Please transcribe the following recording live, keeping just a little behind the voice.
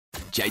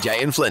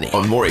JJ and Flinny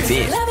on More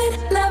FM.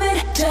 Love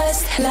it,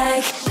 just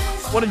like.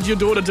 What did your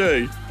daughter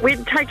do?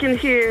 We'd taken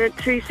her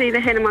to see the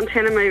Hannah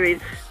Montana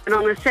movies, and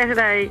on the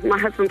Saturday, my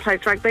husband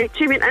plays rugby.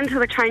 She went into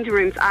the changing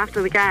rooms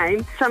after the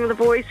game. Some of the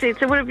boys said,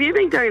 "So what have you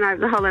been doing over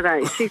the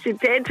holidays?" She said,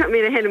 "Dad took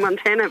me to Hannah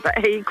Montana, but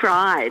he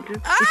cried."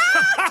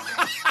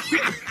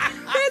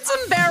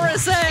 It's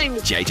embarrassing.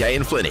 JJ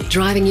and Flinny.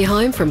 Driving you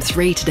home from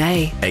 3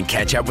 today. And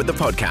catch up with the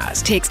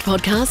podcast. Text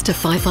podcast to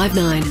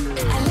 559.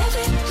 I love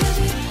it,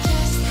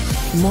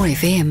 just like. More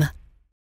FM.